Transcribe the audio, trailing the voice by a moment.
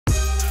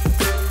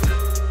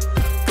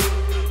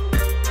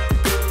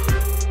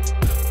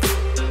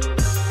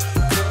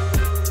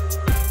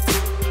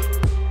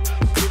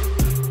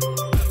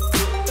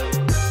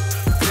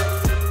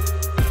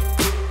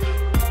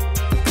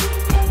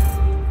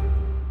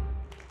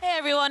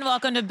Hello and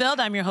welcome to Build.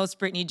 I'm your host,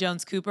 Brittany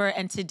Jones-Cooper,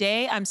 and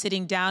today I'm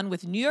sitting down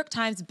with New York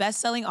Times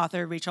bestselling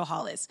author Rachel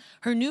Hollis.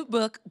 Her new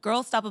book,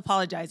 Girl Stop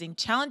Apologizing,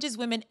 challenges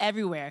women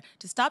everywhere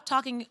to stop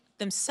talking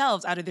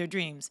themselves out of their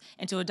dreams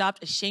and to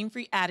adopt a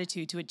shame-free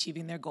attitude to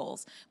achieving their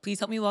goals. Please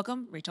help me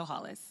welcome Rachel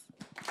Hollis.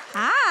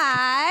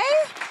 Hi.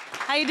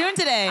 How you doing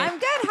today? I'm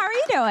good. How are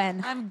you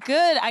doing? I'm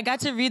good. I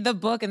got to read the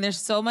book, and there's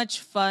so much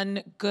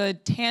fun,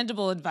 good,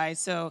 tangible advice.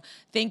 So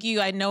thank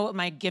you. I know what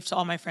my gift to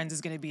all my friends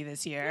is going to be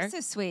this year. You're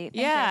so sweet.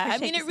 Thank Yeah, you. I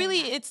mean, it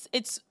really,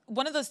 it's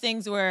one of those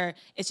things where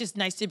it's just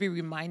nice to be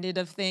reminded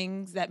of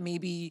things that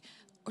maybe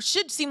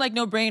should seem like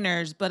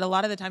no-brainers, but a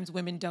lot of the times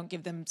women don't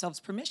give themselves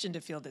permission to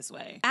feel this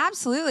way.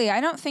 Absolutely. I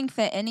don't think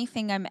that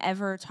anything I'm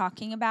ever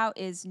talking about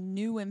is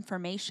new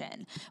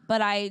information, but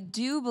I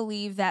do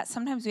believe that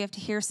sometimes we have to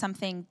hear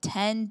something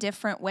 10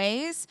 different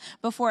ways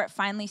before it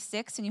finally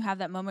sticks, and you have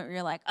that moment where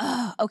you're like,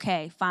 oh,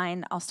 okay,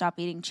 fine, I'll stop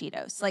eating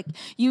Cheetos. Like,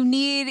 you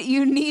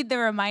need the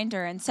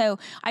reminder. And so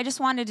I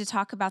just wanted to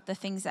talk about the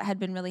things that had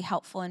been really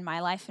helpful in my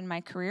life and my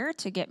career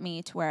to get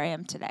me to where I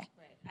am today.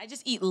 I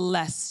just eat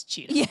less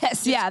Cheetos. Yes,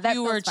 just yeah, that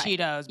fewer feels fine.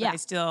 Cheetos,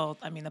 but Yeah.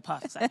 I mean, the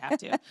puffs, I have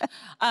to.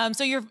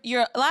 So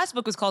your last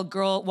book was called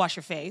Girl, Wash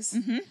Your Face.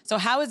 Mm-hmm. So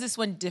how is this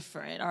one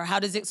different, or how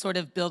does it sort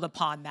of build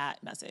upon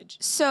that message?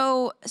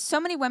 So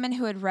many women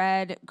who had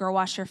read Girl,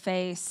 Wash Your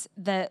Face,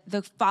 the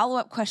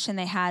follow-up question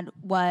they had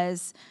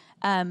was,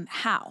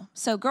 how?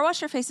 So Girl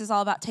Wash Your Face is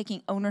all about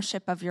taking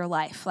ownership of your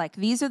life. Like,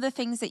 these are the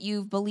things that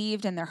you've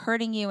believed and they're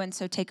hurting you, and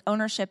so take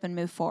ownership and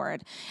move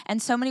forward.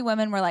 And so many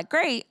women were like,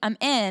 great, I'm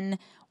in.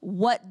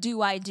 What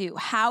do I do?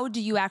 How do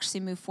you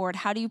actually move forward?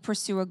 How do you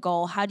pursue a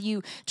goal? How do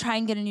you try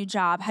and get a new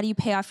job? How do you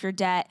pay off your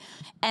debt?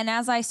 And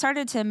as I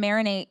started to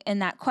marinate in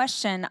that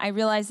question, I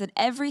realized that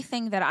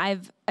everything that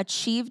I've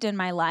achieved in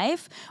my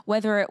life,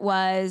 whether it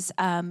was,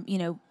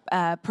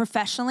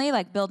 professionally,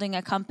 like building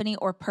a company,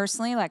 or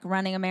personally, like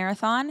running a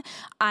marathon,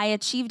 I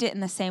achieved it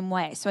in the same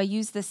way. So I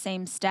used the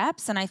same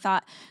steps, and I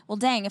thought, well,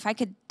 dang, if I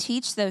could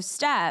teach those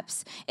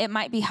steps, it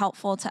might be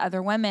helpful to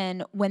other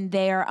women when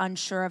they're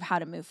unsure of how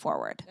to move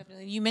forward.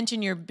 Definitely. You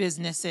mentioned your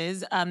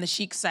businesses. The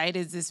Chic site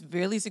is this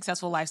really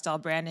successful lifestyle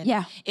brand. And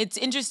yeah. It's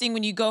interesting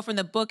when you go from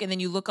the book and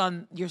then you look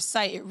on your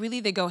site,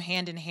 they go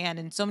hand in hand.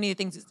 And so many of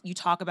the things that you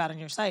talk about on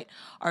your site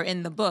are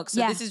in the book.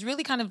 So this is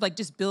really kind of like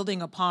just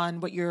building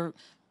upon what your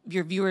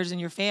viewers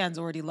and your fans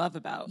already love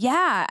about.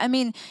 Yeah, I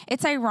mean,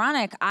 it's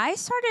ironic. I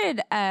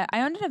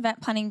owned an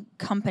event planning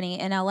company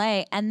in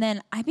LA, and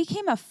then I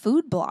became a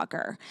food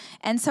blogger.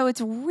 And so it's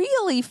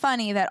really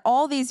funny that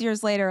all these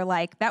years later,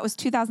 like, that was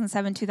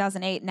 2007,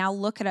 2008, now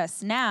look at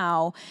us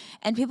now,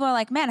 and people are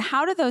like, man,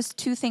 how do those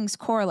two things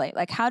correlate?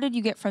 Like, how did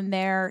you get from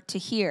there to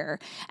here?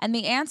 And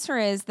the answer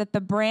is that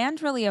the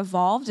brand really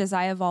evolved as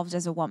I evolved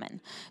as a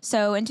woman.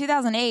 So in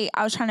 2008,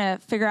 I was trying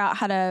to figure out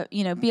how to,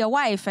 be a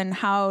wife and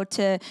how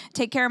to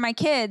take care of my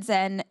kids.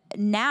 And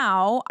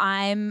now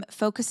I'm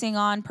focusing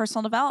on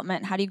personal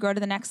development. How do you grow to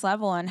the next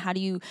level, and how do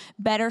you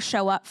better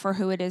show up for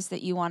who it is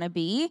that you want to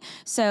be?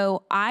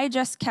 So I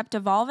just kept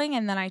evolving,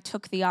 and then I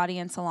took the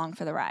audience along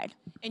for the ride.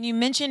 And you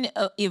mentioned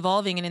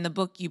evolving, and in the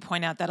book you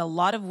point out that a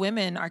lot of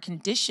women are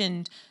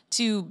conditioned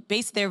to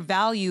base their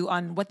value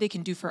on what they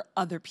can do for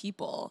other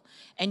people.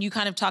 And you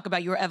kind of talk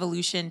about your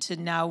evolution to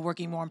now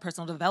working more on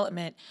personal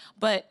development.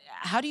 But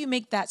how do you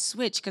make that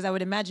switch? Because I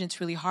would imagine it's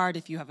really hard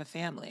if you have a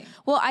family.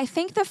 Well, I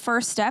think the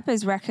first step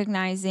is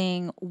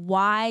recognizing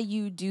why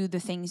you do the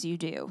things you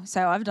do.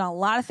 So I've done a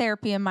lot of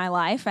therapy in my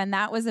life, and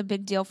that was a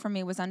big deal for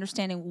me, was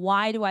understanding,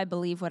 why do I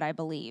believe what I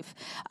believe?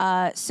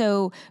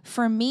 So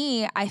for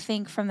me, I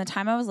think from the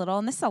time I was little,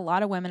 and this is a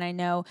lot of women I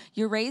know,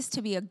 you're raised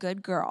to be a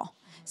good girl.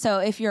 So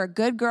if you're a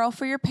good girl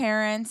for your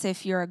parents,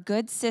 if you're a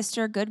good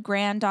sister, good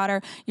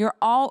granddaughter, your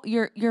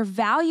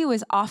value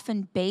is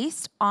often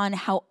based on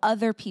how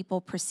other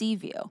people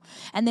perceive you.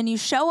 And then you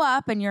show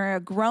up and you're a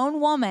grown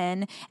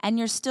woman and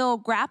you're still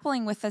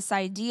grappling with this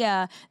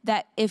idea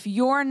that if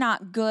you're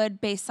not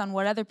good based on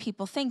what other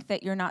people think,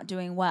 that you're not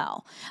doing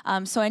well.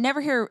 So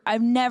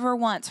I've never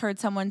once heard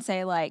someone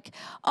say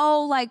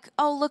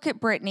oh, look at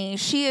Brittany.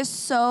 She is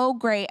so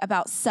great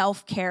about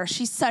self-care.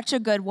 She's such a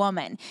good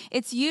woman.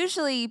 It's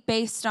usually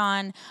based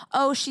on,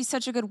 oh, she's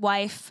such a good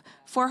wife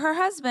for her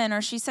husband,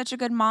 or she's such a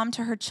good mom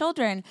to her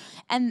children.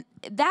 And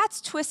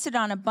that's twisted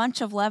on a bunch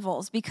of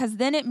levels, because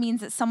then it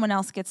means that someone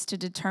else gets to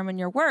determine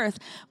your worth.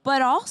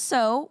 But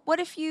also,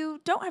 what if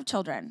you don't have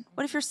children?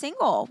 What if you're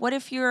single? What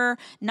if you're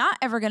not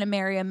ever going to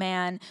marry a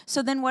man?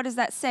 So then what does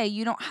that say?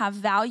 You don't have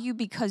value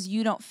because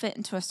you don't fit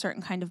into a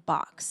certain kind of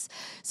box.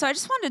 So I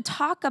just wanted to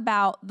talk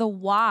about the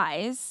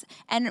whys,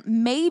 and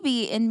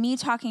maybe in me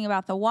talking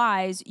about the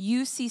whys,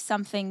 you see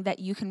something that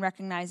you can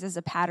recognize as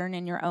a pattern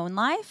in your own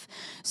life,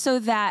 so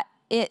that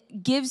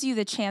it gives you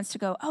the chance to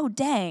go, oh,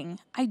 dang,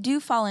 I do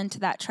fall into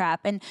that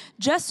trap. And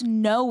just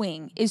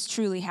knowing is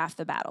truly half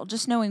the battle.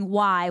 Just knowing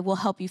why will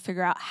help you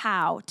figure out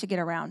how to get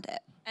around it.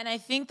 And I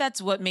think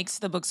that's what makes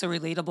the book so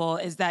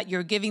relatable is that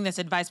you're giving this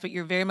advice, but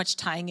you're very much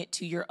tying it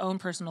to your own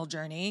personal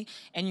journey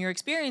and your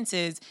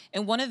experiences.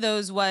 And one of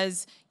those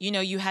was, you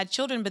know, you had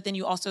children, but then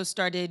you also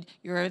started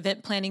your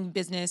event planning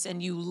business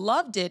and you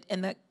loved it.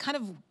 And the kind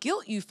of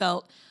guilt you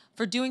felt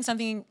for doing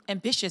something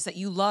ambitious that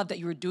you love that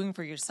you were doing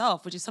for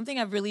yourself, which is something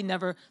I've really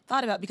never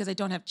thought about because I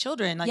don't have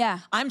children. Like,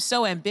 I'm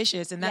so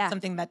ambitious and that's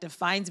something that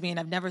defines me. And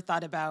I've never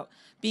thought about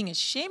being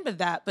ashamed of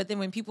that. But then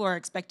when people are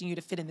expecting you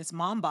to fit in this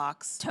mom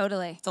box,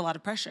 totally, it's a lot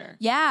of pressure.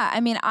 Yeah.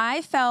 I mean,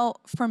 I felt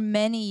for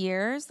many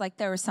years like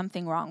there was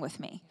something wrong with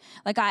me.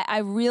 Like I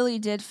really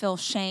did feel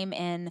shame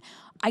in,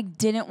 I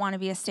didn't want to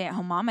be a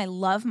stay-at-home mom. I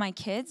love my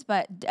kids,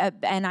 but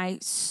and I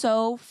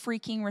so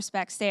freaking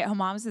respect stay-at-home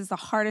moms. It's the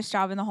hardest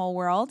job in the whole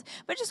world,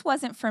 but it just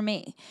wasn't for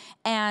me.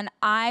 And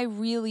I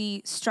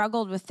really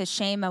struggled with the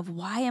shame of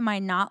why am I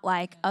not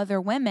like other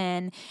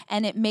women?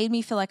 And it made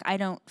me feel like I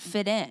don't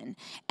fit in.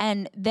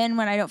 And then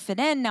when I don't fit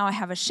in, now I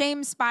have a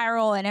shame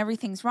spiral and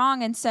everything's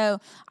wrong. And so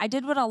I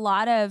did what a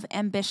lot of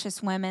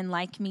ambitious women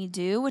like me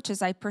do, which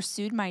is I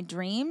pursued my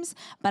dreams,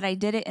 but I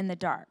did it in the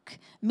dark.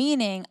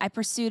 Meaning I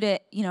pursued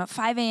it, you know, at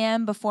 5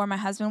 a.m. before my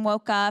husband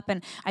woke up,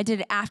 and I did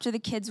it after the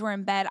kids were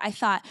in bed. I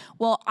thought,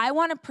 well, I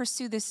want to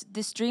pursue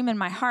this dream in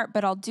my heart,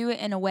 but I'll do it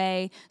in a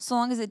way so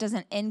long as it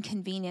doesn't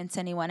inconvenience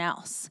anyone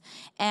else.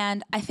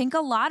 And I think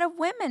a lot of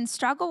women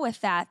struggle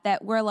with that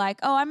we're like,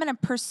 oh, I'm going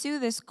to pursue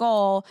this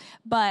goal,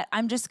 but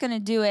I'm just going to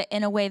do it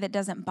in a way that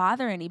doesn't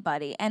bother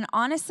anybody. And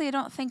honestly, I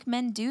don't think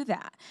men do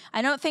that.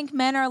 I don't think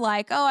men are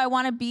like, oh, I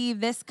want to be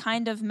this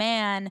kind of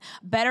man.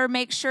 Better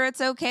make sure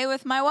it's okay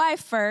with my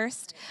wife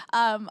first.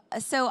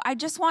 So I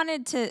just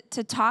wanted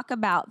to talk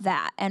about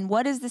that and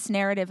what is this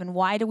narrative and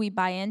why do we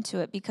buy into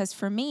it? Because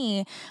for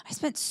me, I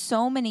spent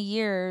so many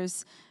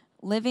years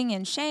living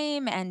in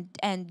shame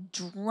and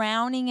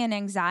drowning in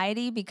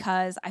anxiety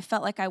because I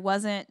felt like I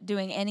wasn't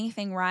doing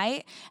anything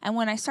right. And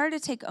when I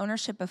started to take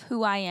ownership of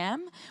who I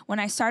am, when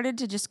I started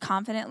to just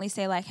confidently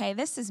say like, hey,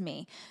 this is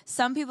me.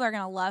 Some people are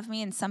going to love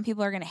me and some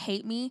people are going to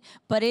hate me,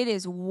 but it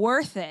is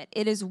worth it.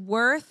 It is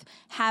worth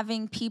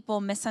having people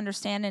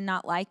misunderstand and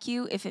not like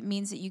you if it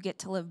means that you get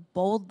to live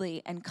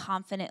boldly and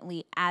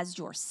confidently as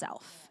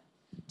yourself.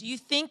 Do you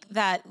think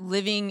that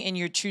living in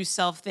your true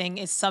self thing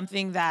is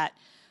something that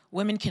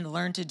women can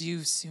learn to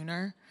do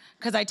sooner?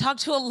 Because I talk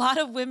to a lot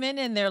of women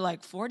in their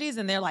like 40s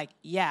and they're like,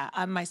 yeah,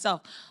 I'm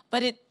myself.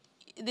 But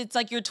it's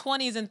like your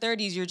 20s and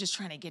 30s, you're just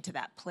trying to get to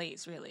that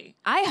place, really.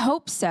 I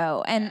hope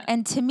so.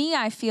 And to me,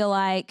 I feel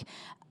like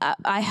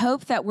I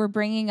hope that we're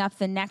bringing up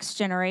the next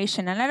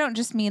generation. And I don't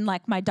just mean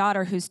like my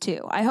daughter who's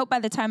 2. I hope by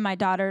the time my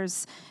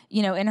daughter's,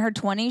 you know, in her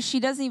 20s,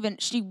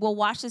 she will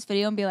watch this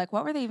video and be like,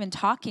 what were they even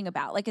talking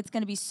about? Like, it's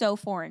going to be so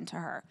foreign to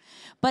her.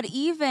 But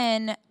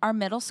even our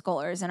middle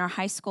schoolers and our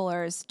high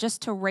schoolers,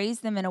 just to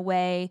raise them in a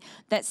way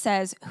that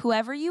says,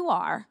 whoever you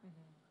are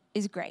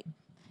is great.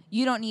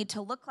 You don't need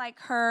to look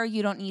like her.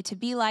 You don't need to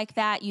be like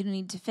that. You don't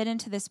need to fit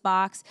into this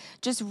box.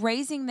 Just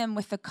raising them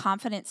with the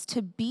confidence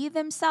to be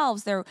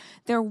themselves,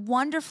 their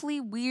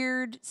wonderfully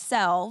weird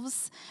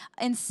selves,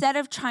 instead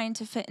of trying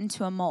to fit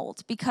into a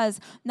mold. Because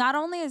not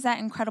only is that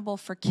incredible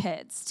for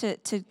kids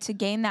to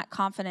gain that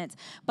confidence,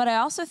 but I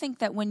also think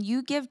that when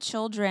you give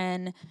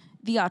children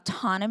the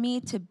autonomy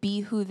to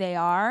be who they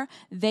are,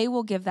 they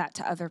will give that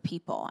to other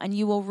people. And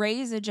you will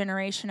raise a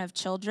generation of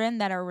children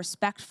that are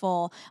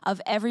respectful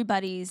of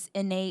everybody's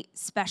innate,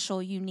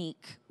 special,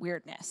 unique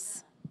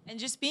weirdness. And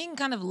just being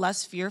kind of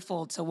less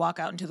fearful to walk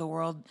out into the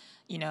world,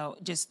 you know,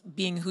 just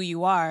being who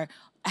you are.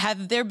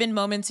 Have there been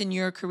moments in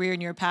your career,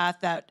 in your path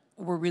that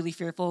were really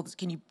fearful?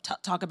 Can you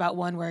talk about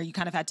one where you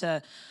kind of had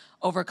to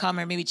overcome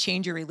or maybe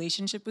change your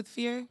relationship with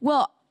fear?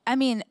 Well, I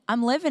mean,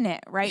 I'm living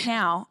it right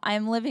now.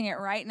 I'm living it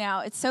right now.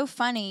 It's so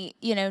funny.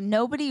 You know,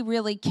 nobody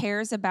really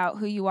cares about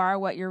who you are,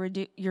 what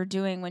you're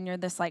doing when you're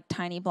this like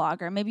tiny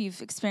blogger. Maybe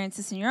you've experienced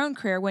this in your own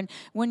career.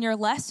 When you're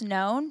less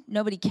known,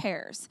 nobody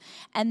cares.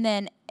 And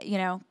then, you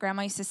know,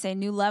 grandma used to say,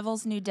 new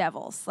levels, new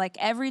devils. Like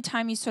every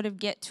time you sort of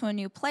get to a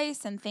new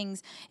place and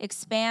things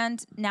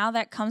expand, now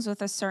that comes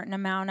with a certain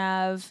amount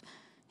of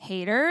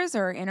haters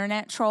or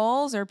internet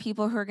trolls or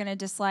people who are going to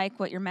dislike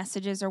what your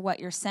message is or what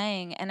you're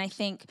saying. And I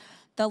think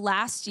the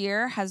last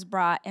year has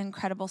brought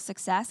incredible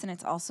success, and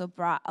it's also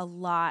brought a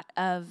lot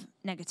of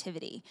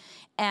negativity.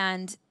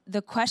 And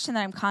the question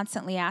that I'm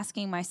constantly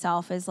asking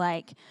myself is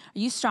like, are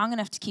you strong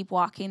enough to keep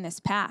walking this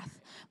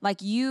path? Like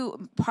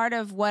part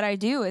of what I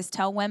do is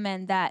tell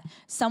women that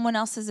someone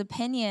else's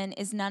opinion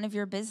is none of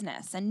your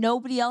business and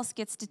nobody else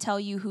gets to tell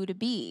you who to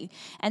be.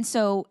 And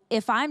so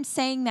if I'm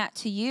saying that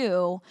to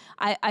you,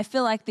 I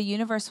feel like the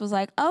universe was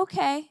like,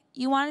 okay,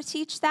 you want to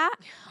teach that,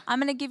 I'm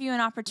going to give you an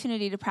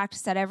opportunity to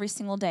practice that every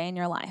single day in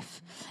your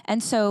life.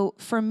 And so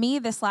for me,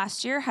 this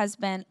last year has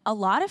been a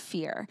lot of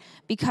fear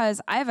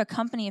because I have a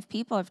company of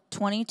people, of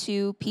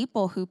 22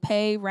 people who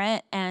pay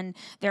rent and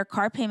their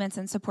car payments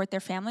and support their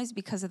families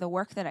because of the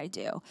work that I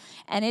do.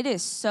 And it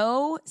is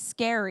so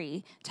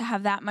scary to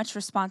have that much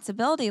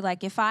responsibility.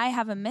 Like if I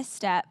have a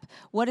misstep,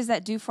 what does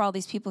that do for all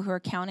these people who are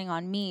counting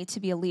on me to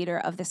be a leader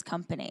of this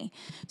company?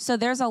 So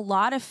there's a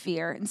lot of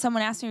fear. And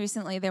someone asked me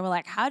recently, they were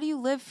like, how do you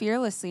live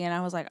fearlessly? And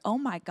I was like, oh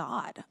my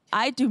God,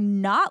 I do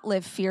not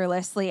live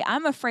fearlessly.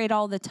 I'm afraid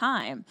all the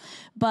time.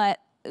 But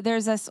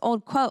there's this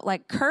old quote,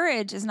 like,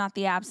 courage is not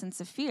the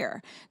absence of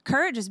fear.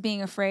 Courage is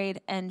being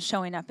afraid and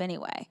showing up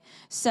anyway.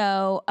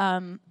 So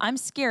I'm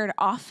scared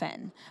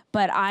often,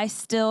 but I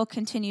still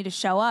continue to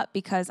show up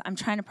because I'm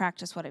trying to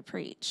practice what I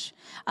preach.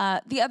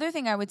 The other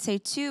thing I would say,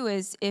 too,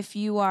 is if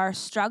you are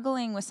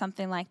struggling with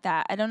something like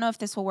that, I don't know if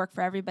this will work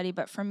for everybody,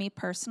 but for me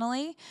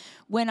personally,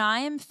 when I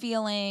am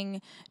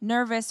feeling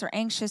nervous or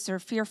anxious or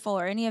fearful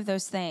or any of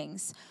those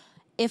things,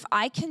 if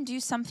I can do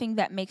something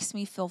that makes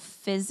me feel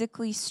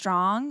physically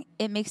strong,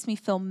 it makes me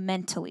feel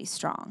mentally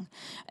strong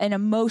and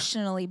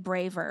emotionally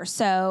braver.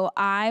 So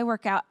I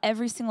work out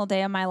every single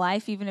day of my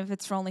life, even if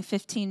it's for only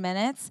 15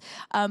 minutes.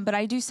 But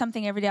I do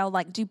something every day. I'll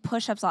like do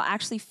push-ups. I'll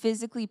actually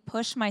physically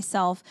push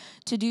myself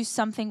to do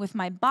something with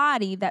my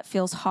body that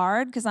feels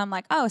hard because I'm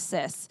like, oh,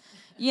 sis,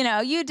 you know,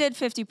 you did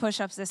 50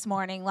 push-ups this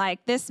morning.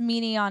 Like this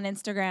meanie on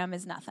Instagram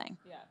is nothing.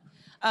 Yeah.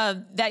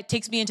 That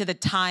takes me into the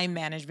time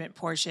management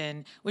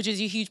portion, which is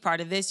a huge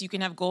part of this. You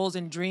can have goals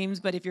and dreams,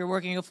 but if you're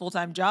working a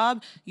full-time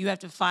job, you have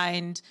to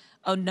find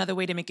another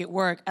way to make it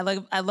work. I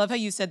love how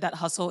you said that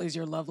hustle is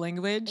your love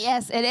language.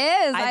 Yes, it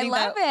is. I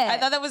love it. I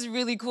thought that was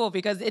really cool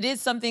because it is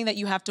something that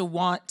you have to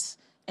want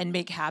and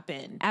make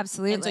happen.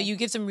 Absolutely. And so you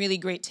give some really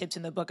great tips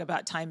in the book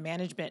about time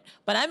management.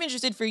 But I'm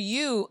interested for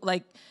you,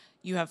 like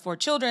you have 4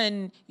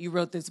 children, you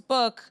wrote this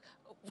book.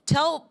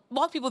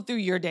 Walk people through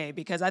your day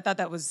because I thought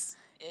that was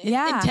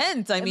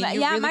intense. I mean,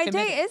 yeah, really my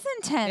day is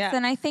intense,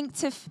 and I think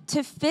to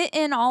fit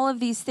in all of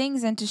these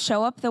things and to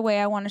show up the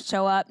way I want to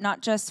show up, not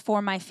just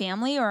for my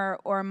family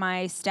or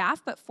my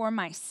staff, but for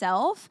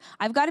myself,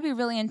 I've got to be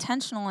really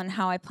intentional in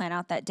how I plan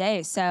out that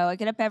day. So I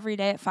get up every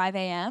day at 5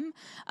 a.m.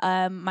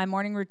 My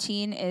morning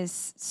routine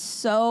is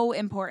so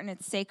important;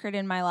 it's sacred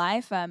in my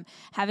life.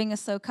 Having a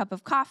slow cup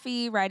of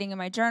coffee, writing in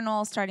my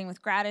journal, starting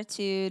with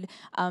gratitude,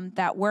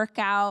 that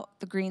workout,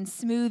 the green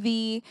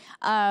smoothie,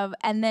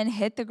 and then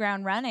hit the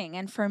ground running.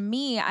 And for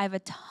me, I have a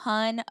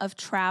ton of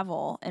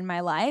travel in my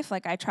life.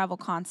 Like I travel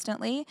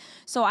constantly.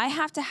 So I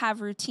have to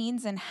have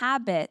routines and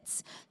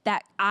habits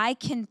that I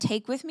can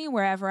take with me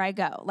wherever I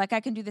go. Like I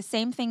can do the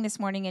same thing this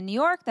morning in New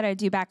York that I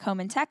do back home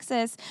in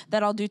Texas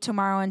that I'll do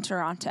tomorrow in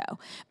Toronto.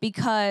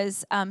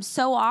 Because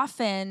so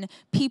often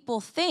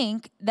people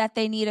think that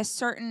they need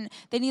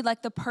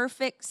like the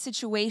perfect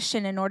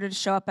situation in order to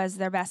show up as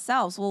their best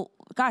selves. Well,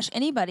 gosh,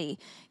 anybody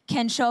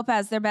can show up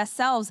as their best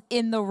selves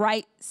in the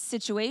right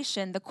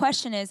situation. The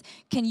question is,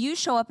 can you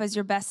show up as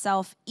your best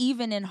self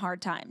even in hard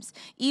times,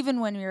 even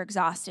when you're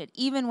exhausted,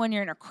 even when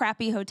you're in a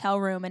crappy hotel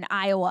room in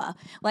Iowa?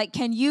 Like,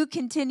 can you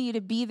continue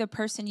to be the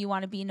person you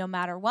want to be no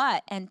matter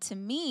what? And to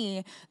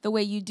me, the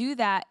way you do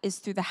that is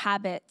through the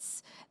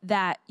habits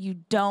that you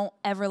don't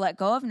ever let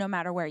go of no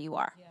matter where you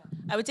are. Yeah.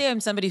 I would say I'm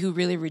somebody who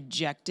really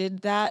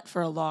rejected that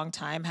for a long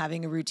time,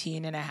 having a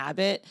routine and a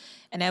habit.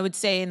 And I would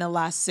say in the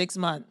last 6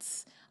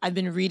 months, I've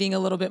been reading a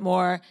little bit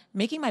more,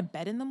 making my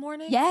bed in the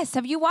morning. Yes.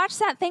 Have you watched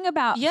that thing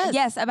about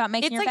about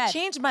making your bed? It's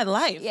like changed my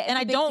life. Yeah, and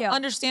I don't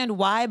understand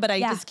why, but I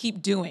just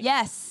keep doing.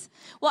 Yes.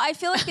 Well, I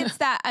feel like it's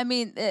that. I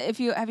mean, have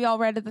you all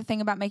read the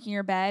thing about making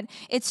your bed?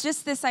 It's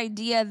just this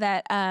idea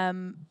that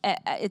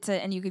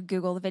and you could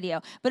Google the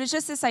video, but it's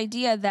just this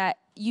idea that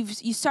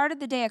you started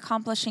the day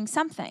accomplishing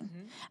something,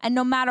 and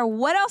no matter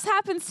what else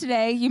happens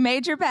today, you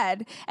made your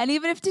bed. And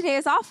even if today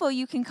is awful,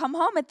 you can come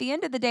home at the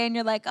end of the day and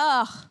you're like,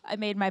 oh, I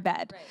made my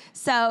bed. Right.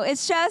 So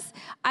it's just,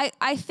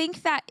 I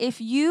think that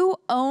if you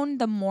own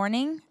the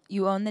morning,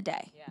 you own the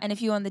day. Yeah. And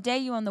if you own the day,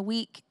 you own the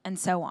week, and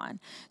so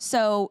on.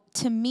 So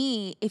to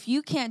me, if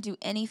you can't do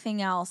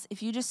anything else,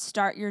 if you just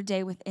start your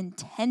day with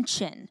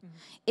intention,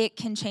 it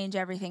can change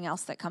everything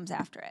else that comes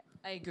after it.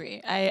 I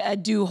agree. I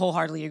do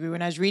wholeheartedly agree.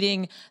 When I was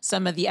reading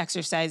some of the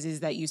exercises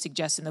that you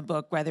suggest in the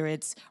book, whether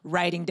it's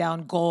writing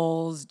down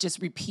goals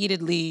just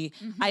repeatedly,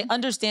 I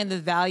understand the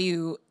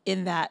value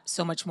in that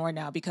so much more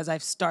now because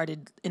I've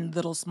started in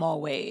little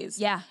small ways.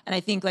 Yeah. And I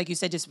think, like you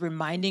said, just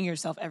reminding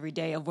yourself every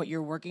day of what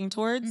you're working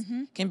towards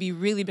can be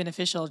really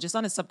beneficial just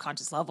on a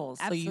subconscious level.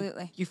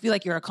 Absolutely. So you feel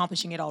like you're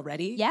accomplishing it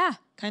already. Yeah.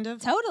 Kind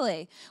of.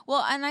 Totally.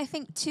 Well, and I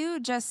think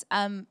too, just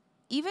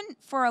even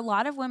for a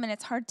lot of women,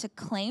 it's hard to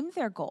claim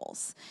their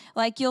goals.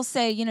 Like you'll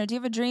say, do you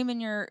have a dream in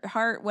your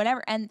heart,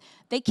 whatever, and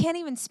they can't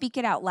even speak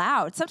it out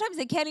loud. Sometimes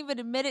they can't even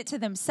admit it to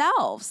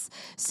themselves.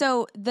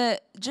 So the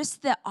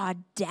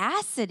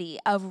audacity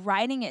of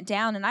writing it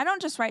down, and I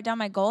don't just write down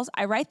my goals,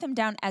 I write them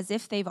down as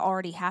if they've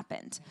already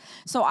happened.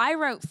 So I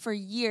wrote for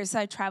years,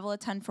 I travel a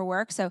ton for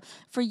work, so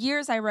for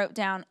years I wrote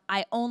down,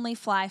 I only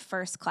fly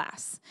first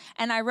class.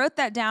 And I wrote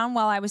that down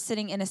while I was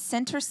sitting in a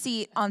center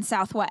seat on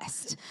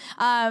Southwest.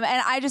 And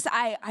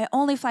I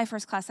only fly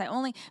first class,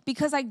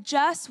 because I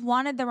just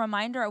wanted the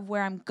reminder of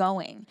where I'm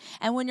going.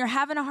 And when you're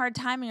having a hard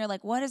time and you're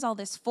like, what is all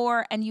this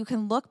for? And you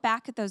can look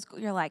back at those,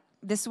 you're like,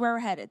 this is where we're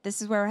headed. This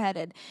is where we're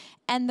headed.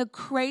 And the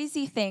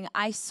crazy thing,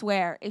 I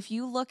swear, if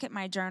you look at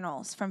my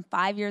journals from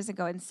 5 years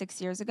ago and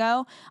 6 years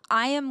ago,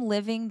 I am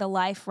living the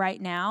life right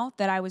now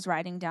that I was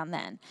writing down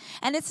then.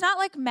 And it's not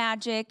like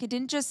magic. It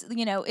didn't just,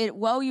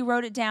 you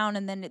wrote it down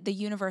and then the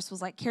universe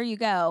was like, here you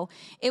go.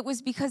 It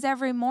was because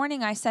every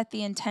morning I set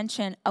the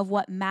intention of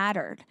what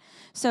mattered.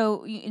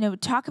 So,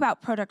 talk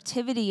about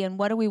productivity and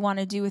what do we want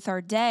to do with our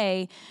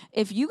day.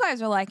 If you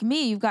guys are like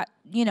me, you've got,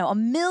 a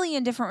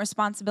million different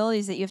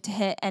responsibilities that you have to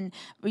hit, and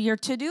your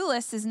to-do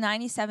list is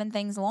 97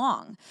 things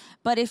long.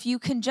 But if you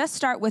can just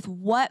start with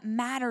what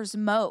matters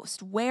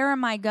most, where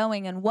am I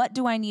going, and what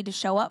do I need to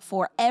show up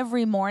for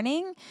every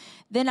morning,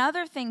 then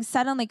other things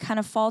suddenly kind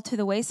of fall to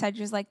the wayside.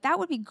 You're just like, that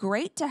would be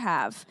great to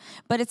have,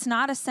 but it's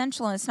not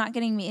essential, and it's not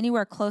getting me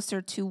anywhere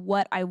closer to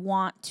what I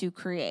want to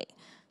create.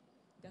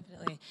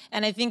 Definitely.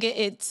 And I think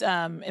it's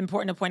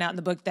important to point out in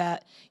the book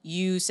that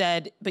you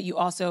said, but you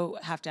also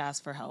have to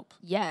ask for help.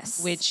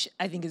 Yes. Which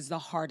I think is the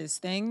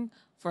hardest thing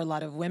for a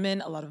lot of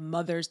women, a lot of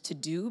mothers to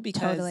do,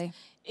 because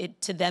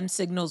it to them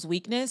signals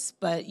weakness,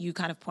 but you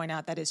kind of point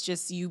out that it's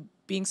just you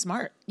being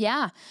smart.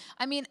 Yeah.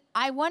 I mean,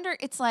 I wonder,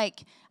 it's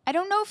like, I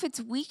don't know if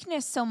it's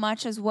weakness so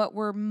much as what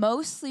we're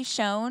mostly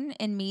shown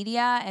in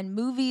media and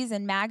movies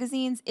and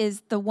magazines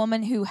is the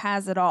woman who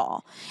has it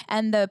all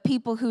and the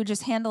people who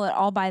just handle it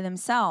all by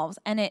themselves.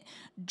 And it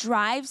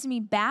drives me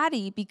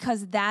batty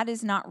because that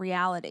is not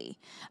reality.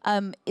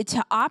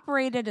 To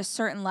operate at a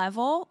certain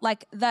level,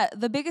 like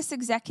the biggest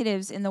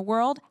executives in the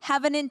world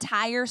have an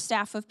entire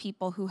staff of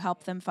people who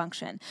help them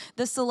function.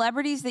 The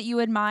celebrities that you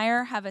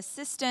admire have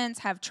assistants,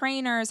 have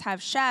trainers,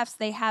 have chefs.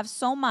 They have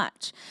so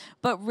much.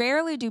 But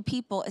rarely do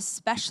people,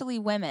 especially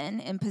women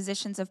in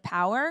positions of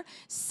power,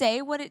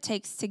 say what it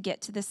takes to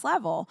get to this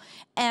level.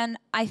 And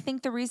I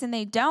think the reason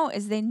they don't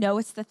is they know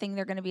it's the thing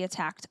they're going to be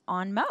attacked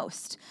on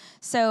most.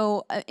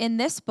 So in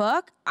this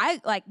book,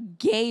 I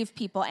gave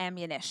people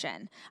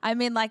ammunition. I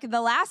mean,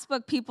 the last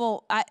book,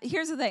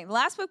 here's the thing. The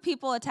last book,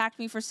 people attacked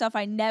me for stuff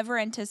I never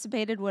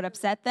anticipated would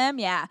upset them.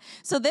 Yeah.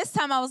 So this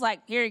time I was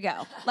like, here you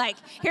go.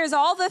 Here's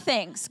all the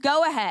things.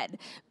 Go ahead.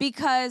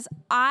 Because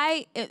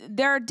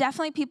there are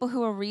definitely people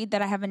who will read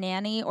that I have a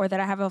nanny or that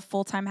I have a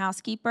full-time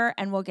housekeeper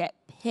and will get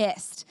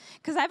pissed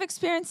because I've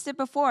experienced it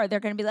before.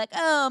 They're going to be like,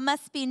 oh,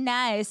 must be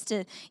nice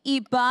to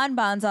eat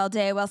bonbons all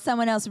day while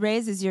someone else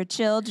raises your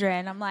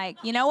children. I'm like,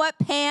 you know what,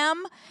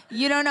 Pam?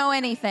 You don't know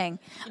anything.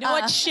 You know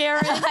what,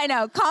 Sharon? I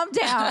know, calm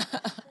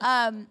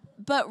down.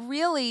 But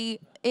really,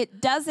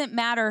 it doesn't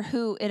matter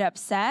who it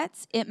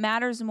upsets. It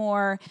matters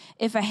more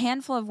if a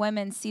handful of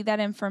women see that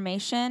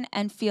information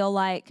and feel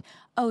like,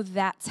 oh,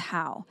 that's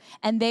how.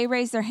 And they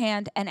raise their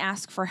hand and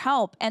ask for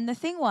help. And the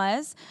thing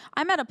was,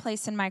 I'm at a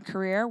place in my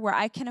career where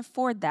I can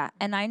afford that.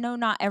 And I know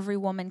not every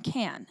woman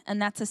can.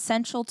 And that's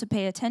essential to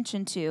pay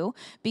attention to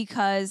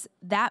because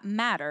that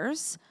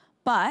matters.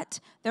 But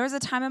there was a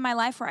time in my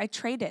life where I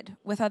traded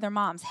with other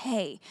moms.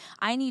 Hey,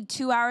 I need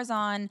 2 hours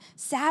on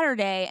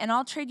Saturday, and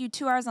I'll trade you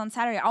 2 hours on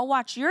Saturday. I'll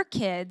watch your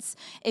kids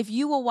if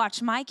you will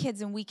watch my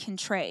kids, and we can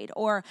trade.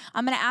 Or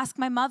I'm going to ask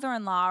my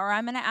mother-in-law, or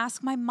I'm going to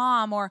ask my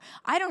mom, or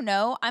I don't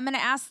know, I'm going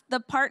to ask the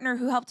partner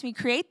who helped me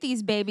create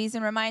these babies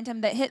and remind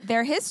him that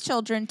they're his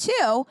children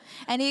too,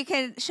 and he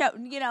can show,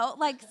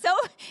 so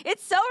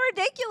it's so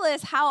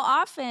ridiculous how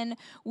often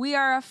we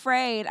are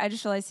afraid. I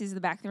just realized he's in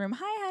the back of the room.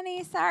 Hi,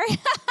 honey. Sorry.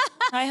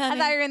 Hi, honey. I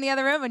thought you were in the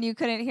other room and you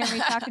couldn't hear me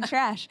talking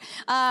trash.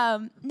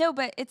 No,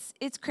 but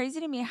it's crazy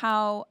to me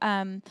how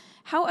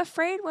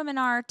afraid women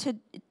are to.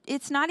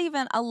 It's not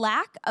even a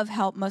lack of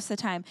help most of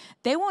the time.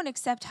 They won't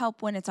accept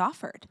help when it's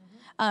offered.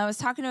 I was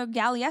talking to a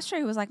gal yesterday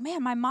who was like,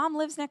 man, my mom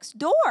lives next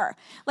door.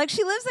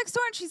 She lives next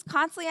door and she's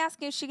constantly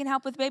asking if she can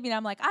help with baby. And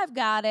I'm like, I've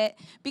got it,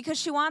 because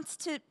she wants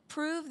to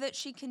prove that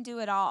she can do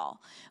it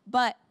all.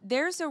 But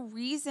there's a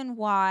reason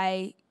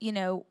why,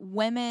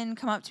 women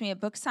come up to me at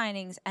book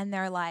signings and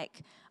they're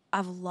like,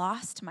 I've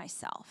lost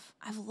myself.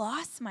 I've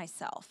lost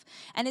myself.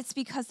 And it's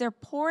because they're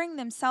pouring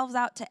themselves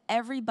out to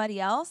everybody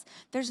else.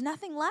 There's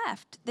nothing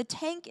left. The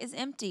tank is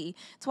empty.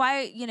 It's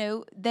why,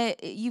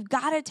 that you've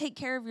got to take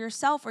care of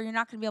yourself or you're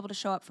not going to be able to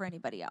show up for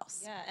anybody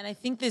else. Yeah, and I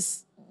think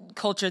this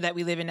culture that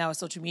we live in now with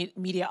social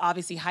media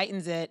obviously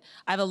heightens it.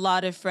 I have a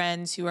lot of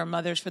friends who are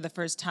mothers for the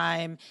first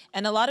time,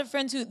 and a lot of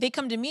friends who, they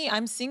come to me,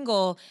 I'm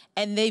single,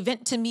 and they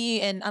vent to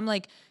me, and I'm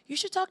like, you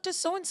should talk to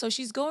so-and-so.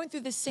 She's going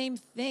through the same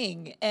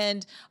thing.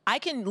 And I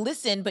can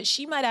listen, but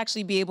she might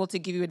actually be able to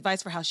give you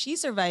advice for how she's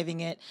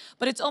surviving it.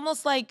 But it's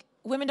almost like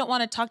women don't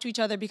want to talk to each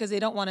other because they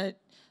don't want to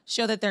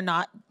show that they're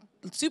not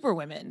super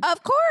women.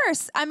 Of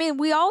course. I mean,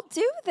 we all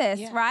do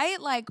this,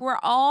 right? Like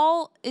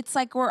it's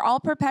like we're all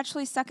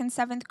perpetually stuck in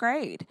 7th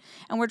grade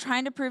and we're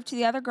trying to prove to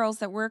the other girls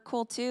that we're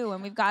cool too.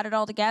 And we've got it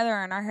all together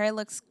and our hair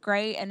looks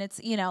great. And it's,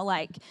 you know,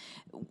 like,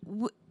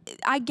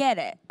 I get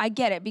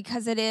it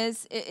because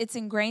it's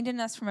ingrained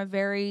in us from a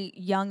very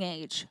young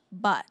age,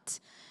 but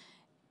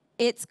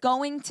it's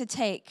going to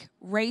take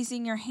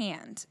raising your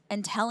hand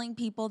and telling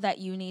people that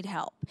you need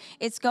help.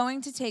 It's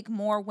going to take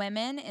more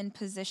women in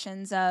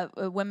positions of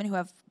women who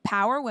have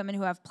power, women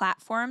who have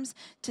platforms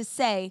to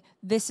say,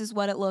 this is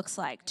what it looks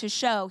like, to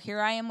show,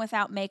 here I am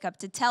without makeup,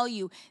 to tell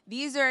you,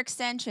 these are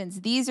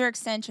extensions, these are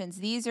extensions,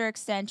 these are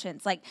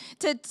extensions. Like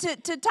to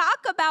talk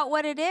about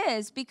what it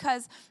is,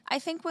 because I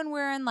think when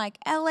we're in like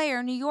LA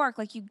or New York,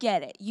 like you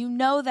get it. You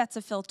know that's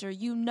a filter.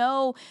 You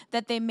know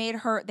that they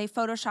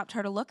photoshopped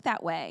her to look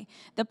that way.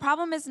 The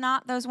problem is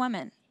not those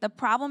women. The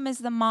problem is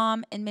the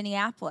mom in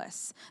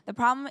Minneapolis. The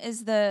problem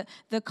is the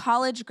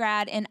college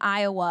grad in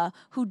Iowa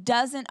who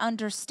doesn't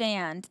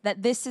understand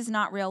that this is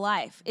not real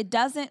life. It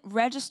doesn't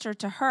register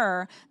to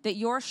her that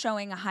you're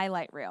showing a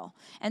highlight reel.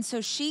 And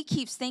so she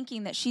keeps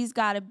thinking that she's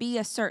got to be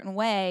a certain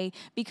way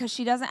because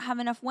she doesn't have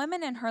enough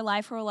women in her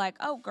life who are like,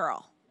 oh,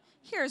 girl,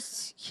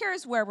 here's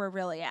where we're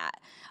really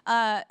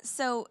at.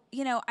 So,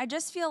 you know, I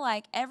just feel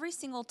like every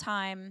single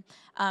time,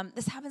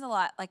 this happens a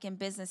lot, like in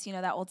business, you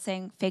know, that old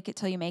saying, fake it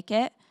till you make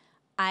it.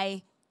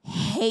 I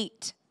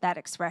hate that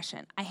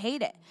expression. I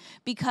hate it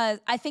because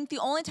I think the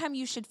only time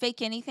you should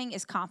fake anything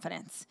is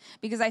confidence.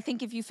 Because I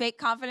think if you fake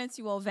confidence,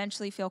 you will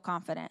eventually feel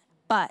confident.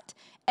 But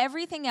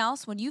everything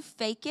else, when you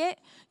fake it,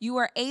 you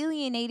are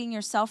alienating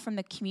yourself from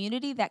the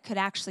community that could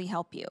actually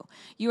help you.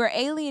 You are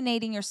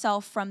alienating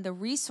yourself from the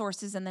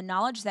resources and the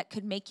knowledge that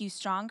could make you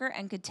stronger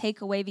and could take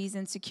away these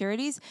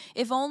insecurities.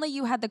 If only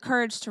you had the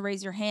courage to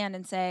raise your hand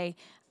and say,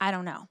 I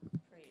don't know.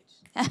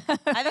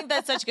 I think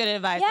that's such good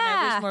advice. Yeah. And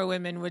I wish more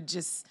women would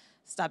just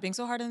stop being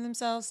so hard on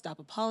themselves, stop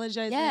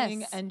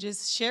apologizing, and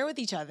just share with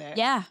each other.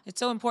 Yeah.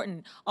 It's so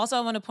important. Also, I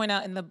want to point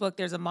out in the book,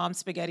 there's a mom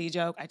spaghetti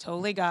joke. I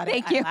totally got it.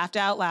 Thank you. I laughed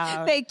out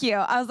loud. Thank you.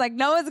 I was like,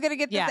 no one's going to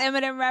get this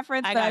Eminem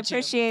reference, but I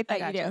appreciate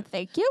that you do.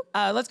 Thank you.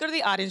 Let's go to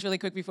the audience really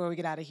quick before we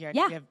get out of here.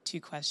 Yeah. We have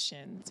 2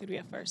 questions. Who do we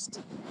have first?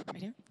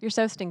 Right here. You're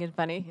so stinking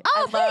funny.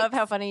 Oh, I love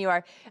how funny you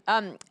are.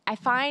 I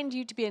find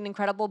you to be an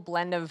incredible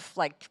blend of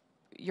like,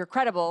 you're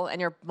credible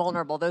and you're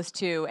vulnerable, those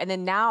two. And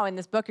then now in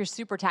this book, you're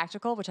super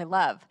tactical, which I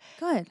love.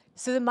 Good.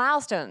 So the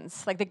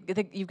milestones, like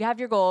you have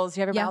your goals,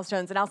 you have your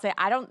milestones. And I'll say,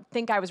 I don't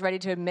think I was ready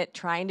to admit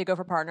trying to go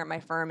for partner at my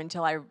firm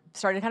until I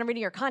started kind of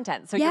reading your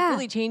content. So you're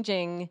really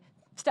changing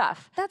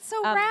stuff. That's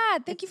so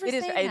rad. Thank you for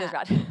saying that. It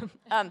is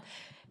rad.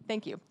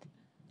 Thank you.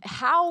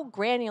 How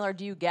granular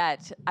do you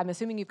get? I'm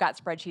assuming you've got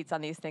spreadsheets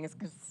on these things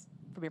because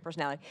from your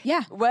personality.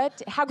 Yeah.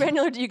 How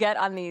granular do you get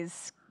on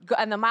these,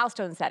 on the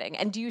milestone setting?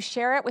 And do you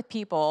share it with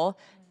people?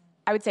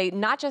 I would say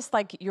not just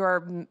like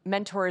your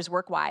mentors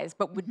work-wise,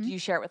 but do you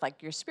share it with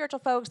like your spiritual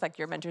folks, like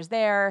your mentors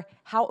there?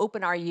 How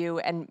open are you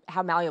and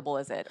how malleable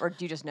is it? Or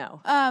do you just know?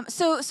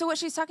 So what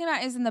she's talking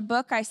about is in the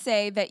book, I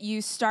say that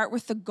you start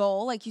with the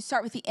goal, like you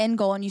start with the end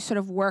goal and you sort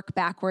of work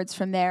backwards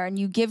from there and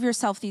you give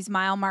yourself these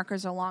mile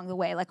markers along the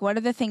way. Like what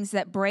are the things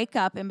that break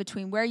up in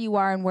between where you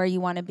are and where you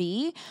want to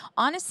be?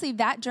 Honestly,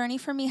 that journey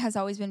for me has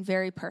always been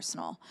very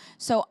personal.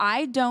 So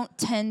I don't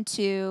tend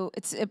to,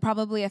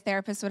 probably a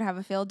therapist would have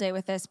a field day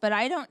with this, but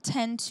I don't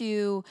tend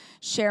to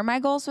share my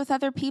goals with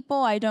other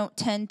people. I don't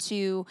tend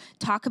to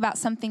talk about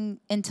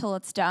something until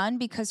it's done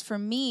because for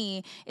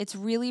me, it's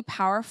really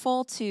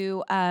powerful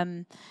to,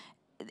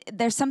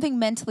 there's something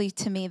mentally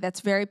to me that's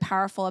very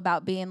powerful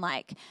about being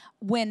like,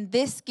 when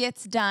this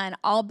gets done,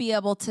 I'll be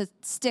able to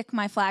stick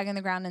my flag in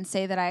the ground and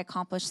say that I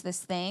accomplished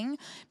this thing.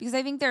 Because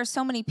I think there are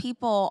so many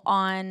people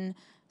on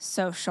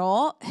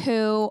social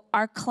who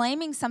are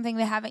claiming something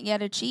they haven't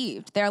yet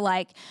achieved. They're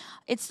like,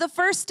 it's the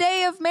first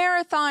day of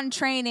marathon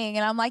training.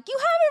 And I'm like, you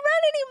haven't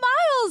run any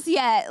miles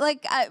yet.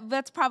 Like,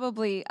 that's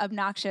probably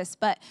obnoxious.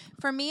 But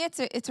for me,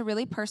 it's a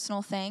really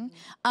personal thing.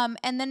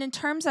 And then in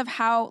terms of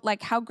how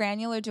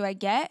granular do I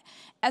get,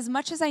 as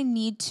much as I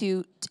need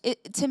to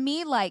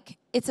me, like,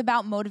 it's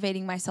about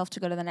motivating myself to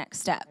go to the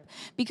next step.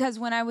 Because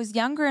when I was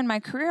younger in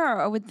my career,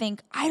 I would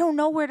think, I don't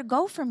know where to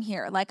go from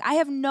here. Like, I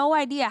have no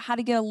idea how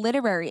to get a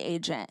literary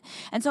agent.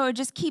 And so I would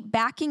just keep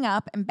backing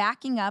up and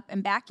backing up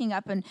and backing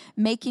up and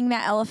making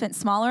that elephant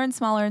smaller and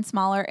smaller and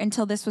smaller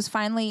until this was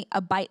finally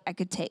a bite I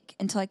could take,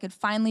 until I could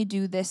finally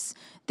do this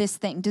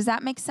thing. Does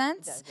that make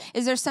sense? It does, yeah.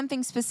 Is there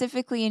something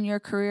specifically in your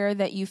career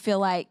that you feel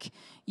like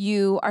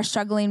you are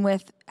struggling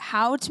with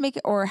how to make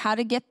it or how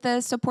to get the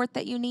support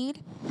that you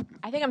need?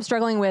 I think I'm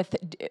struggling with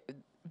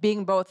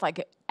being both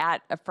like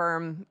at a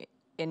firm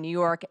in New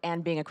York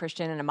and being a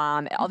Christian and a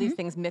mom, all these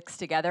things mixed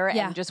together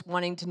and just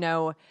wanting to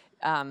know,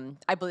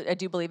 I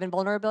do believe in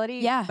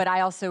vulnerability, but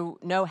I also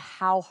know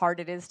how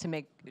hard it is to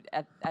make,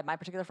 at my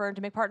particular firm,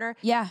 to make partner.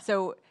 Yeah.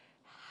 So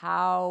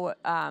how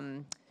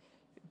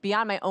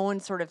beyond my own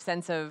sort of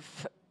sense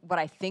of what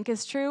I think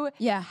is true.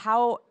 Yeah.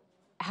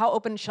 How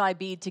open should I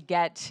be to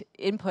get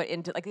input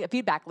into like a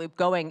feedback loop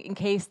going in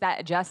case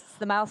that adjusts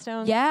the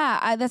milestones?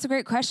 Yeah, that's a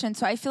great question.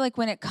 So I feel like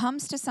when it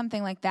comes to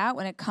something like that,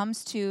 when it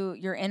comes to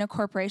you're in a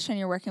corporation,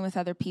 you're working with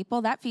other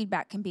people, that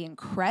feedback can be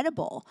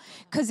incredible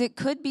because it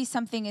could be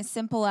something as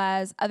simple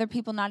as other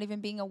people not even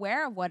being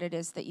aware of what it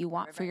is that you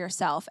want for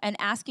yourself, and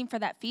asking for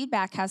that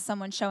feedback has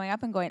someone showing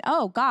up and going,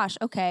 oh gosh,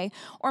 okay.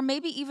 Or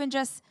maybe even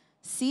just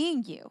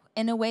seeing you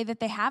in a way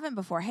that they haven't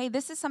before. Hey,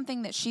 this is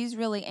something that she's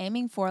really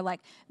aiming for. Like,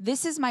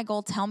 this is my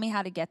goal. Tell me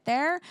how to get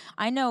there.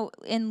 I know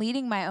in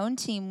leading my own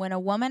team, when a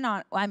woman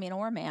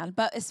or man,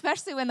 but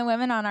especially when the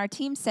women on our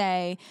team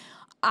say,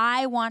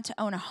 I want to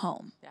own a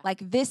home. Yeah.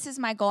 Like, this is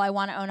my goal. I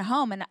want to own a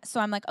home. And so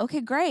I'm like,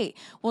 okay, great.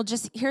 Well,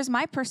 just here's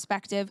my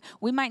perspective.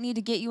 We might need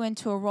to get you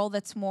into a role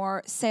that's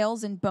more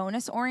sales and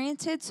bonus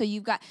oriented. So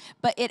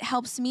but it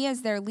helps me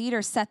as their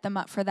leader set them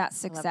up for that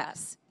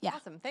success. Yeah.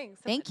 Awesome. Thanks.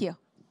 Thank you.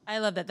 I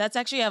love that. That's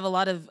actually, I have a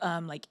lot of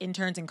like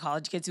interns and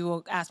college kids who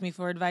will ask me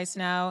for advice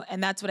now.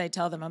 And that's what I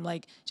tell them. I'm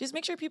like, just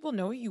make sure people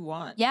know what you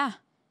want. Yeah.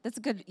 That's a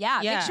good,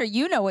 make sure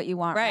you know what you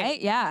want, right?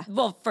 Yeah.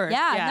 Well, first.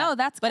 Yeah, no,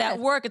 that's But good. at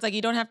work, it's like,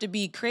 you don't have to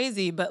be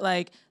crazy, but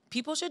like,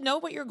 people should know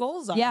what your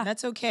goals are. Yeah.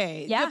 That's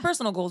okay. Yeah. You have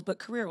personal goals, but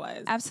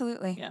career-wise.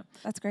 Absolutely. Yeah.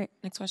 That's great.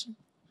 Next question.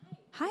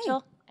 Hi.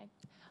 Jill.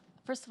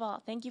 First of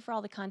all, thank you for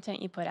all the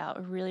content you put out.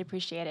 I really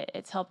appreciate it.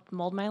 It's helped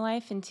mold my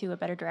life into a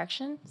better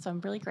direction, so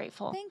I'm really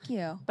grateful. Thank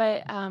you.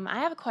 But I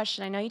have a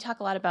question. I know you talk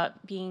a lot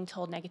about being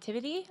told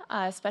negativity,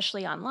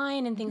 especially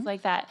online and things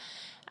like that.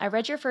 I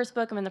read your first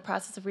book. I'm in the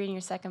process of reading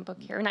your second book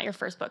here. Or not your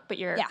first book, but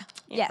your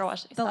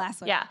the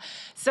last one. Yeah.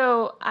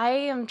 So I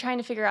am trying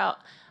to figure out,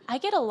 I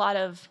get a lot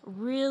of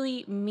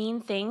really mean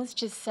things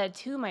just said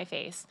to my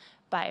face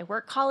by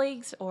work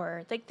colleagues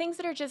or like things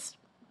that are just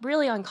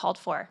really uncalled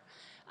for.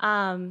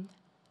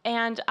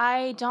 And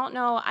I don't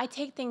know, I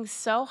take things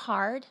so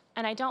hard,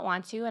 and I don't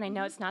want to, and I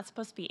know it's not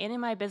supposed to be in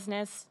my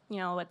business, you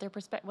know, what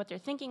they're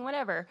thinking,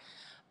 whatever.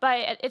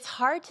 But it's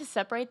hard to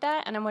separate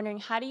that, and I'm wondering,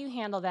 how do you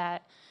handle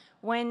that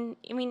when,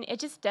 I mean, it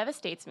just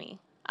devastates me.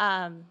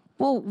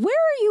 Well, where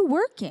are you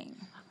working?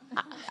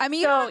 I mean,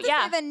 you don't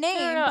have to say the name,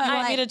 But but you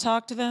want me to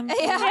talk to them?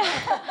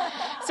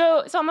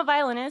 So I'm a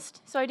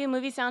violinist, so I do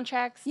movie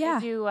soundtracks, Yeah. I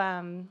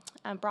do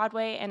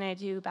Broadway, and I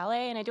do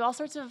ballet, and I do all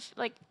sorts of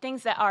like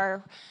things that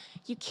are,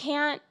 you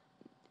can't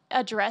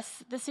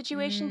address the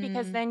situation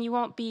because then you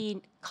won't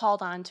be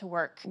called on to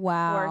work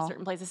for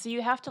certain places. So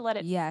you have to let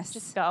it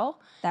just go.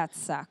 That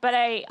sucks. But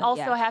I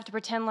also have to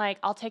pretend like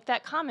I'll take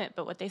that comment,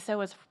 but what they said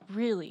was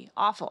really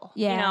awful.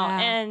 You know?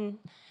 And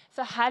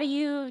so how do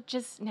you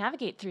just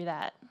navigate through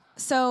that?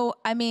 So,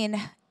 I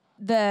mean,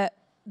 the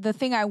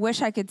thing I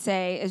wish I could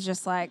say is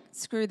just like,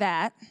 screw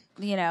that,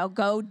 you know,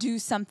 go do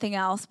something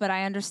else. But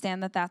I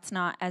understand that that's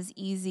not as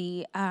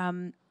easy.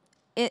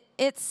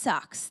 It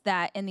sucks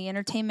that in the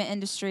entertainment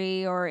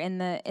industry or in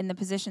the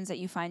positions that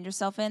you find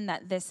yourself in,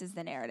 that this is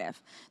the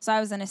narrative. So I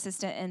was an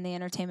assistant in the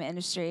entertainment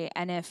industry,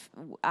 and if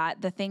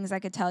the things I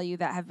could tell you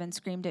that have been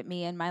screamed at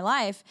me in my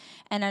life,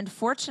 and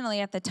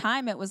unfortunately at the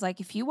time it was like,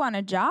 if you want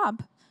a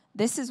job,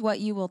 this is what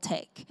you will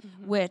take,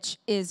 which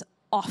is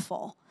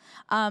awful.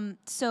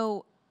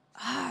 So,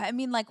 I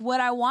mean, like,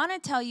 what I want to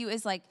tell you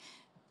is like,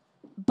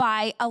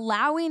 by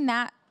allowing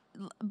that,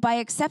 by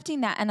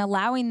accepting that and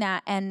allowing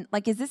that, and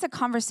like, is this a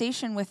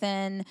conversation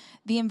within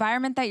the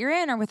environment that you're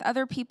in or with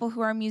other people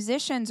who are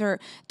musicians, or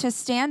to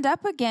stand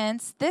up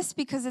against this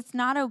because it's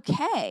not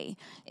okay?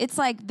 It's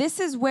like, this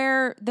is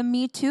where the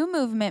Me Too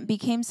movement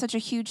became such a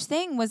huge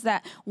thing, was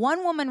that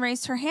one woman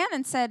raised her hand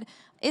and said,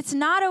 it's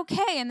not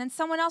okay. And then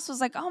someone else was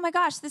like, oh my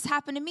gosh, this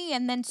happened to me.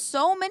 And then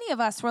so many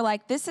of us were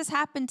like, this has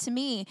happened to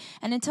me.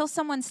 And until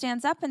someone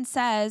stands up and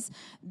says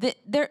that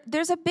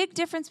there's a big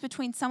difference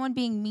between someone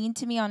being mean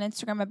to me on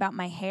Instagram about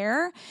my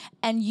hair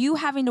and you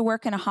having to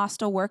work in a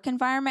hostile work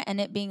environment and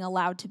it being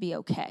allowed to be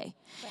okay.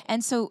 Right.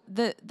 And so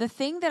the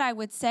thing that I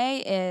would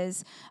say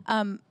is,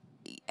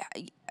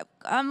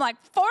 I'm like,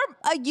 form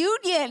a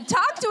union,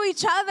 talk to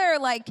each other,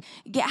 like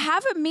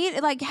have a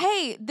meet, like,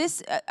 hey,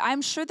 this,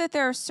 I'm sure that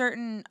there are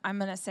certain, I'm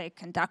going to say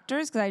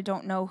conductors, because I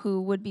don't know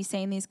who would be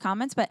saying these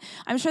comments, but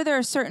I'm sure there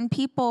are certain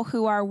people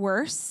who are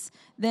worse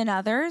than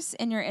others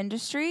in your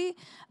industry.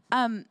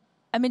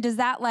 I mean, does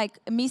that, like,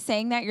 me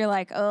saying that, you're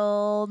like,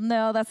 oh,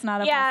 no, that's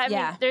not a... I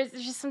mean, there's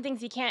just some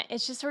things you can't,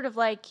 it's just sort of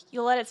like,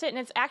 you'll let it sit, and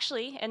it's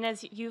actually, and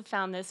as you've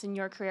found this in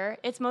your career,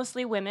 it's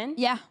mostly women.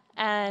 Yeah.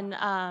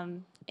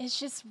 And it's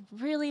just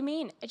really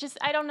mean. It just,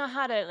 I don't know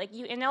how to, like,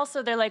 you, and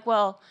also they're like,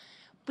 well,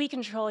 we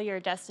control your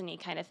destiny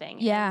kind of thing.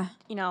 Yeah. And,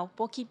 you know,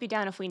 we'll keep you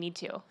down if we need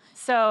to.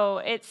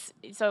 So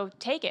so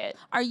take it.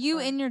 Are you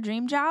in your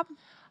dream job?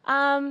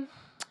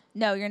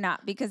 No, you're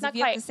not, because if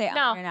you have to say,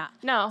 no, you're not.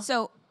 No.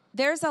 So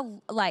there's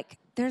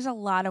a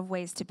lot of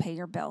ways to pay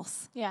your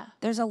bills. Yeah.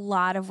 There's a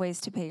lot of ways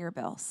to pay your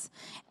bills.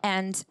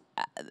 And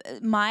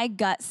my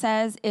gut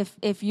says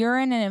if you're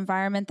in an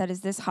environment that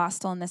is this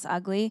hostile and this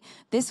ugly,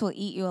 this will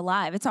eat you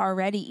alive. It's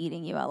already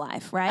eating you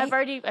alive, right?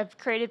 I've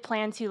created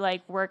plan to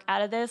like work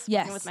out of this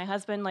Yes. with my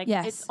husband. Like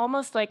Yes. it's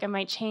almost like I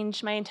might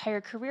change my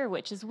entire career,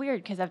 which is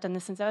weird because I've done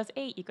this since I was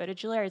 8. You go to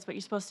Juilliard, it's what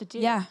you're supposed to do.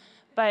 Yeah.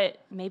 But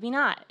maybe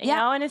not. You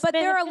Yeah, know? And it's but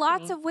been there are epiphany.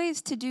 lots of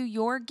ways to do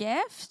your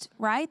gift,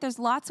 right? There's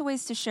lots of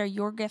ways to share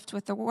your gift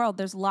with the world.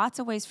 There's lots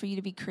of ways for you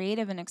to be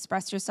creative and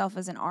express yourself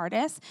as an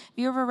artist. Have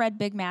you ever read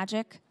Big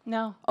Magic?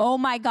 No. Oh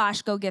my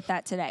gosh, go get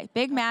that today.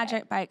 Big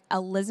Magic by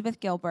Elizabeth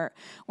Gilbert,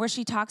 where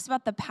she talks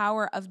about the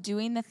power of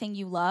doing the thing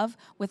you love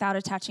without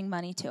attaching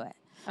money to it.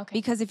 Okay.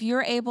 Because if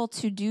you're able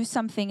to do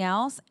something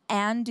else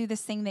and do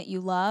this thing that you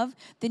love,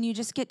 then you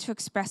just get to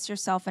express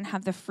yourself and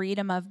have the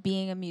freedom of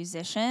being a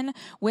musician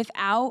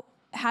without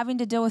having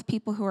to deal with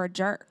people who are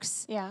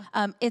jerks. Yeah.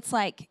 It's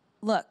like,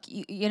 look,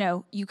 you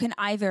know, you can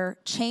either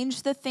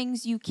change the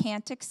things you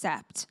can't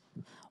accept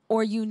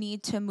or you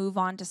need to move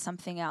on to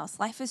something else.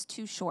 Life is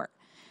too short.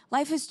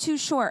 Life is too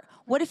short.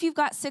 What if you've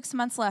got 6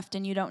 months left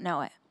and you don't know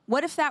it?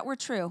 What if that were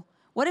true?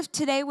 What if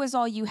today was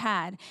all you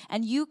had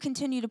and you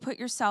continue to put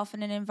yourself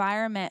in an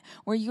environment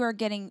where you are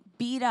getting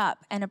beat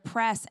up and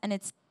oppressed and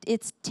it's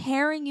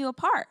tearing you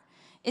apart?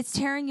 It's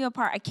tearing you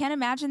apart. I can't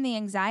imagine the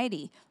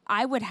anxiety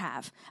I would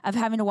have of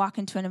having to walk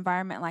into an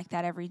environment like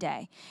that every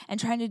day and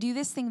trying to do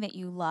this thing that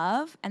you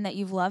love and that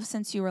you've loved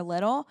since you were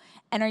little.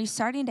 And are you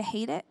starting to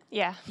hate it?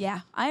 Yeah.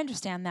 Yeah, I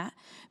understand that.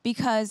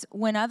 Because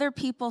when other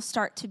people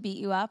start to beat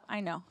you up,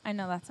 I know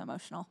that's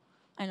emotional.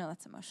 I know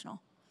that's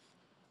emotional.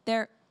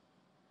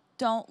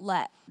 Don't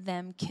let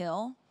them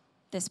kill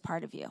this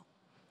part of you.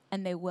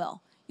 And they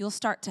will. You'll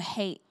start to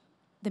hate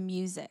the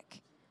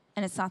music.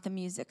 And it's not the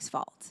music's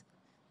fault.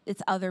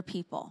 It's other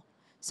people.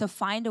 So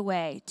find a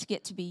way to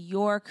get to be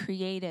your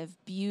creative,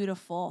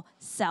 beautiful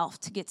self,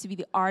 to get to be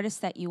the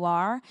artist that you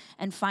are,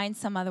 and find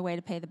some other way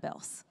to pay the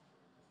bills.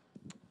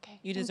 Okay.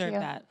 You Thank deserve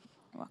that.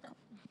 You're welcome.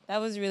 That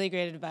was really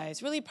great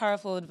advice, really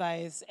powerful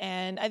advice.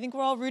 And I think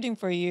we're all rooting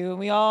for you. And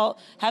we all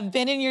have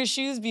been in your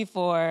shoes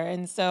before.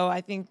 And so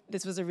I think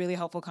this was a really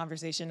helpful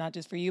conversation, not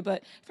just for you,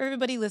 but for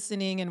everybody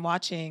listening and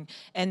watching.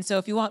 And so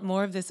if you want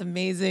more of this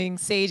amazing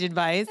sage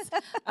advice,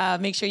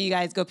 make sure you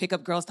guys go pick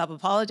up Girl Stop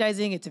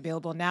Apologizing. It's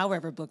available now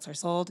wherever books are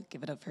sold.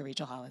 Give it up for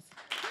Rachel Hollis.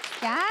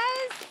 Guys.